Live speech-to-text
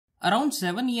Around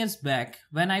 7 years back,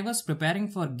 when I was preparing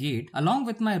for GATE, along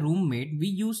with my roommate, we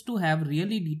used to have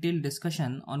really detailed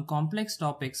discussion on complex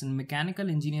topics in mechanical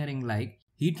engineering like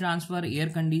heat transfer, air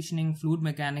conditioning, fluid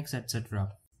mechanics, etc.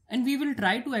 And we will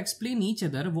try to explain each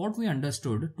other what we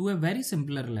understood to a very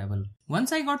simpler level.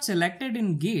 Once I got selected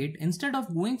in GATE, instead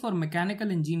of going for mechanical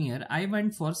engineer, I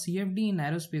went for CFD in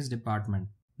aerospace department.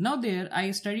 Now there,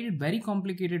 I studied very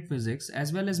complicated physics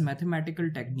as well as mathematical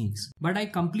techniques, but I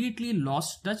completely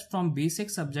lost touch from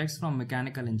basic subjects from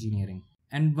mechanical engineering.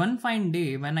 And one fine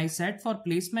day, when I sat for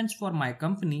placements for my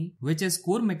company, which is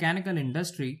core mechanical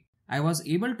industry, I was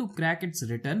able to crack its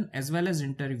written as well as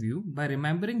interview by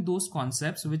remembering those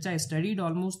concepts which I studied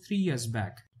almost 3 years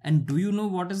back. And do you know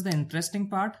what is the interesting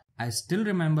part? I still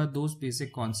remember those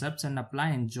basic concepts and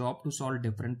apply in job to solve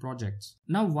different projects.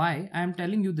 Now why I am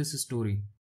telling you this story?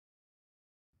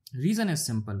 Reason is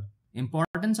simple.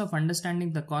 Importance of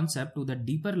understanding the concept to the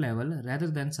deeper level rather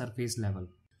than surface level.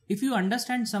 If you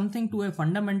understand something to a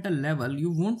fundamental level,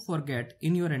 you won't forget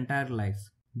in your entire life.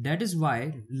 That is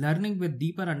why learning with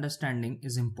deeper understanding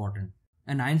is important.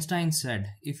 And Einstein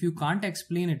said, if you can't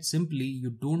explain it simply, you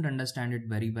don't understand it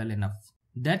very well enough.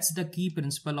 That's the key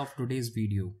principle of today's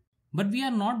video. But we are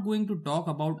not going to talk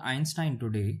about Einstein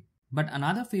today, but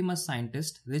another famous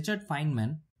scientist, Richard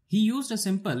Feynman. He used a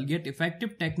simple yet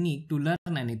effective technique to learn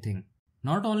anything.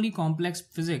 Not only complex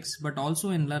physics, but also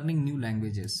in learning new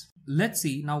languages. Let's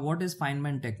see now what is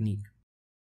Feynman Technique.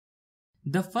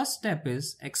 The first step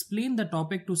is explain the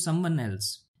topic to someone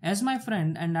else. As my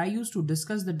friend and I used to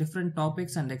discuss the different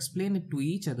topics and explain it to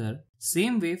each other,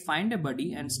 same way find a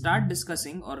buddy and start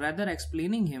discussing or rather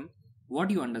explaining him what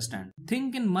you understand.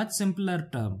 Think in much simpler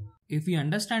terms. If you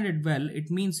understand it well, it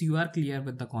means you are clear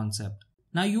with the concept.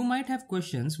 Now you might have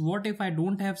questions, what if I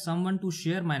don't have someone to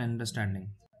share my understanding?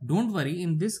 Don't worry,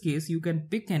 in this case you can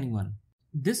pick anyone.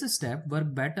 This step works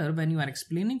better when you are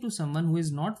explaining to someone who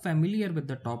is not familiar with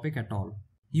the topic at all.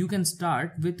 You can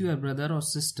start with your brother or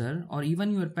sister or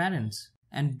even your parents.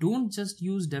 And don't just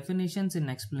use definitions in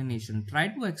explanation, try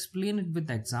to explain it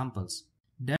with examples.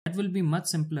 That will be much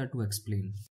simpler to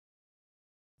explain.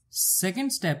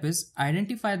 Second step is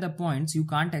identify the points you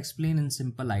can't explain in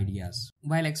simple ideas.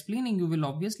 While explaining, you will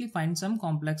obviously find some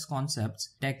complex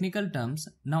concepts, technical terms.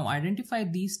 Now identify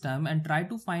these terms and try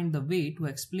to find the way to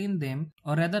explain them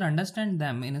or rather understand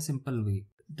them in a simple way.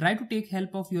 Try to take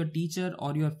help of your teacher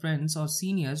or your friends or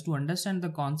seniors to understand the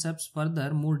concepts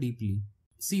further more deeply.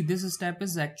 See, this step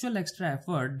is actual extra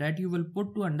effort that you will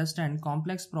put to understand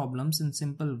complex problems in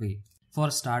simple way. For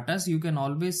starters, you can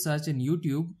always search in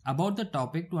YouTube about the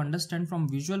topic to understand from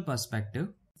visual perspective.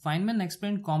 Feynman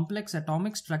explained complex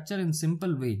atomic structure in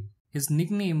simple way. His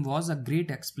nickname was a great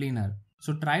explainer.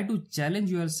 So try to challenge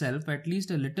yourself at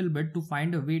least a little bit to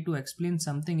find a way to explain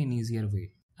something in easier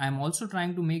way. I am also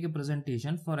trying to make a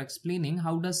presentation for explaining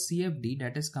how does CFD,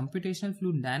 that is computational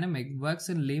fluid dynamics, works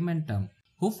in layman term.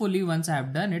 Hopefully once I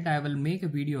have done it, I will make a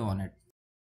video on it.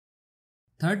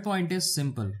 Third point is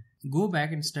simple. Go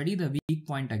back and study the weak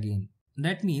point again.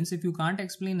 That means if you can't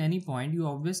explain any point, you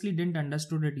obviously didn't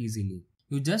understood it easily.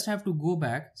 You just have to go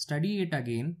back, study it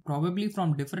again, probably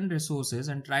from different resources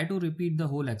and try to repeat the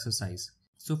whole exercise.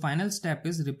 So final step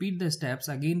is repeat the steps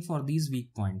again for these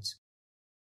weak points.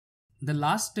 The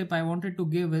last tip I wanted to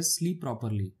give is sleep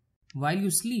properly. While you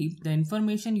sleep, the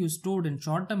information you stored in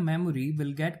short-term memory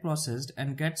will get processed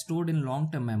and get stored in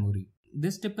long-term memory.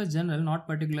 This tip is general, not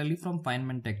particularly from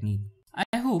Feynman Technique.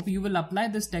 I hope you will apply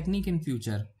this technique in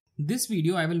future. This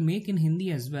video I will make in Hindi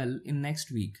as well in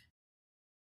next week.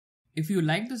 If you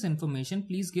like this information,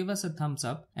 please give us a thumbs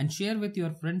up and share with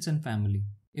your friends and family.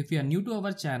 If you are new to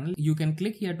our channel, you can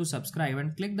click here to subscribe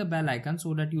and click the bell icon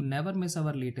so that you never miss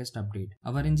our latest update.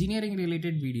 Our engineering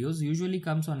related videos usually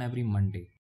comes on every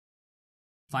Monday.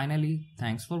 Finally,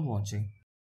 thanks for watching.